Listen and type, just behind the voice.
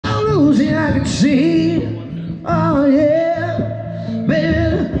losing, I can see. Oh yeah,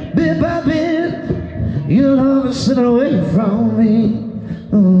 baby, bit by bit, your love is slipping away from me.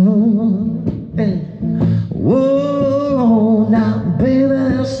 Hey. Whoa, now baby,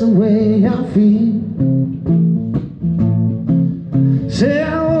 that's the way I feel. Say,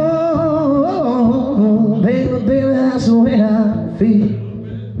 oh, baby, baby, that's the way I feel.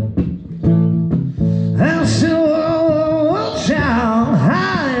 I said, oh, child,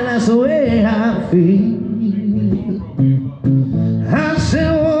 hi, that's the way I feel. I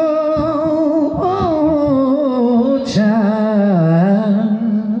said, oh, child,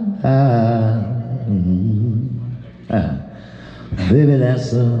 baby,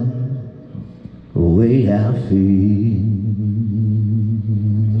 that's the way I feel.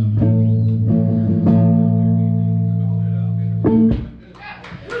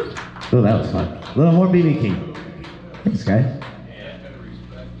 Oh, that was fun. A little more BB King. Thanks, guys.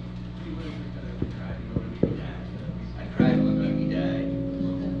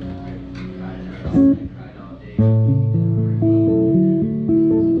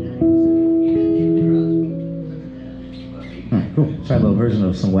 Cool. Try a little version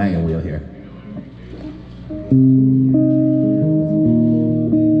of some wagon wheel here.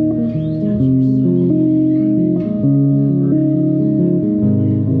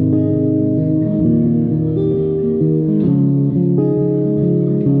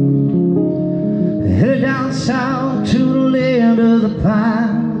 Headed down south to the land of the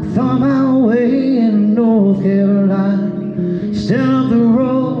pine, found my way in North Carolina. Stand up the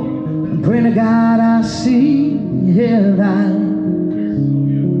road and pray to God I see headlines.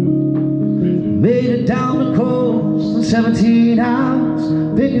 Made it down the coast in 17 hours,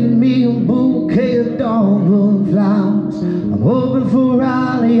 picking me a bouquet of dogwood flowers. I'm hoping for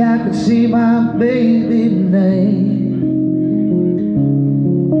Raleigh I could see my baby tonight.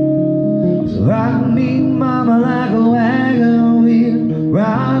 So rock me, mama, like a wagon wheel.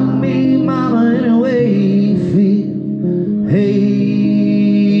 Rock me, mama, any way you feel.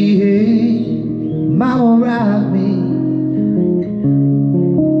 Hey, hey, mama, rock me.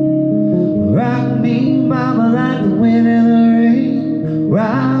 Rock me, mama, like the wind and the rain.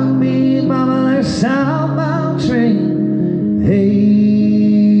 Rock me, mama, like a southbound train. Hey,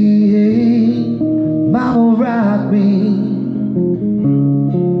 hey, mama, rock me.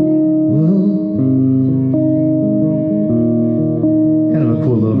 Kind of a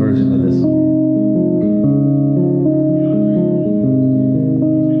cool little version of this.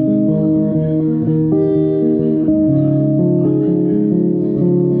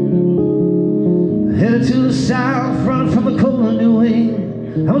 Headed to the south, running from a cold New England.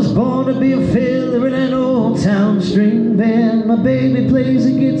 I was born to be a fiddler in an old town string band. My baby plays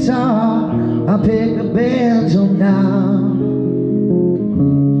the guitar, I pick a banjo now.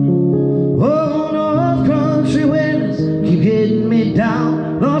 Oh, North Country winds keep getting me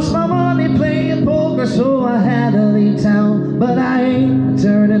down. Lost my money playing poker, so I had to leave town. But I ain't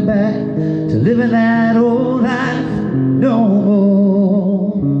turning back to living that old life no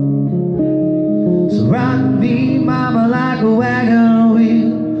more. So rock me, mama, like a wagon wheel.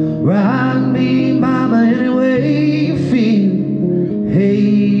 Rock me, mama, any way you feel.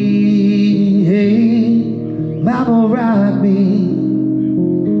 Hey, hey, mama, rock me.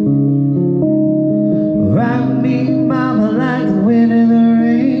 Rock me, mama, like the wind and the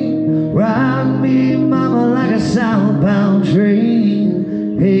rain. Rock me, mama, like a southbound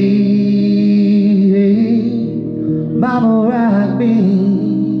train. Hey, hey, mama, rock me.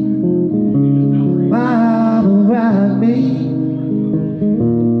 Mama, rock me.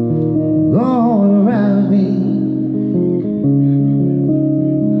 All around me.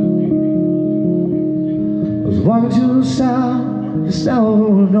 I was walking to the south, just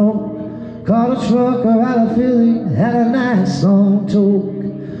over the north. Caught a trucker out of Philly, had a nice long talk.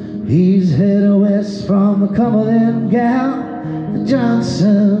 He's heading west from the Cumberland Gap to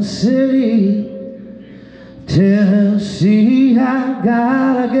Johnson City, Tennessee. I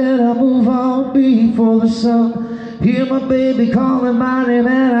gotta get a move on before the sun. Hear my baby calling my name,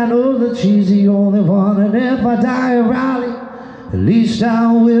 and I know that she's the only one. And if I die in Raleigh, at least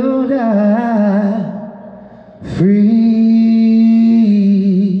I will die free.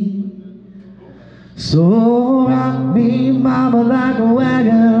 So rock me, mama, like a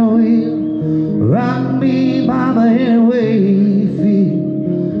wagon wheel. Rock me, mama, any way you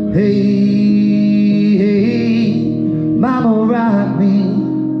feel. Hey, hey, mama, rock me.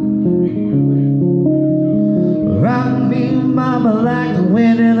 Rock me, mama, like the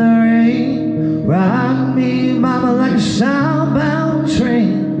wind and the rain. Rock me, mama, like a southbound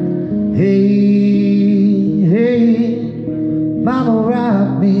train. Hey, hey, mama,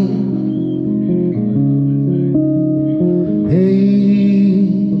 rock me.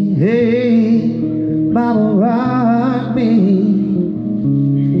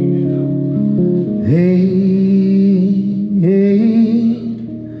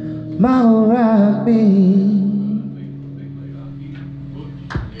 Mama rock me.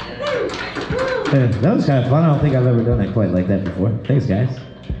 That was kind of fun. I don't think I've ever done it quite like that before. Thanks, guys.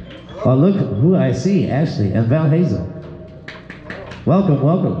 Oh, look who I see, Ashley and Val Hazel. Welcome,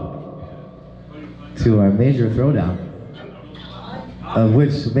 welcome to our major throwdown, of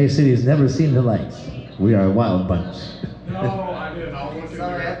which Bay City has never seen the likes. We are a wild bunch. No, I didn't. I'll look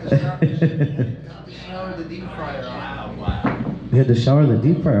at that. Shower the deep fryer off. You had to shower the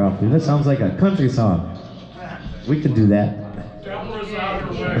deep fryer off. Dude. That sounds like a country song. We could do that. Deborah's out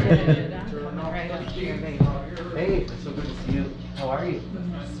her way. Hey, it's so good to see you. How are you?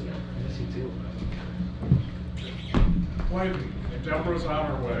 Miss you too. Clayton, Deborah's on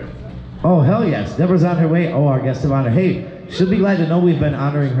her way. Oh, hell yes. Deborah's on her way. Oh, our guest of honor. Hey, she'll be glad to know we've been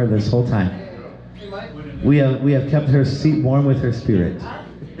honoring her this whole time. We have kept her seat warm with her spirit.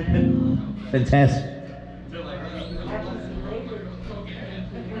 Fantastic.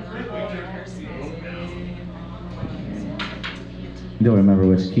 Don't remember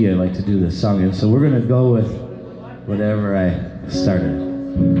which key I like to do this song in, so we're gonna go with whatever I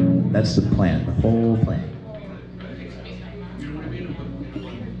started. That's the plan, the whole plan.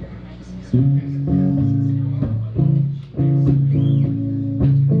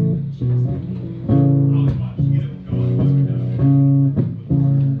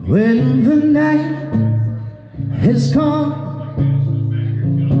 When the night has come,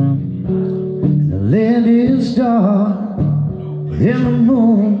 the land is dark, and the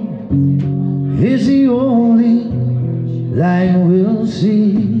moon is the only light we'll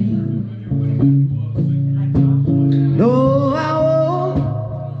see. No, I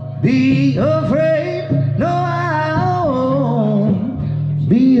won't be afraid. No, I won't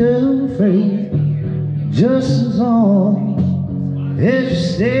be afraid. Just as long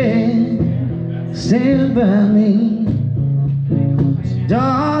as you stand by me.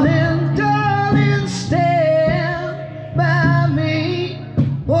 Darling, darling, stand by me.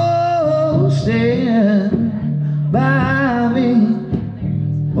 Oh, stand by me.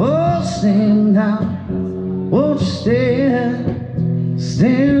 Oh, stand now. Oh, stand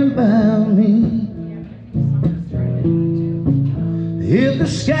by me. If the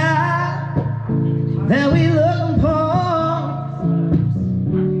sky that we look upon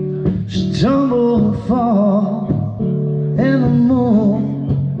should tumble and fall, and the moon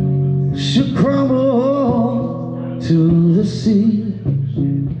should crumble to the sea,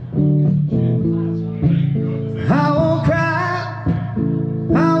 I won't cry,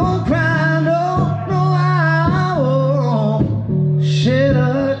 I won't cry, no, no, I won't shed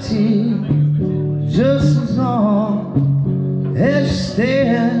a tear. Just as long as you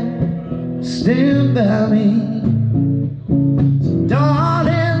stand by me. So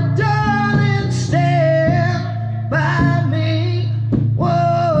darling, darling, stand by me.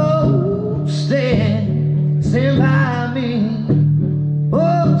 Whoa, stand by me.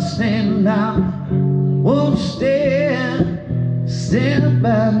 Oh, stand now. Oh, stand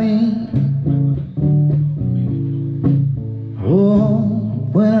by me. Oh,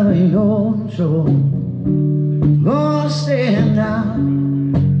 whenever you're in trouble, gonna stand now.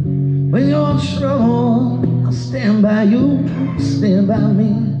 When you're in trouble, I'll stand by you, stand by me.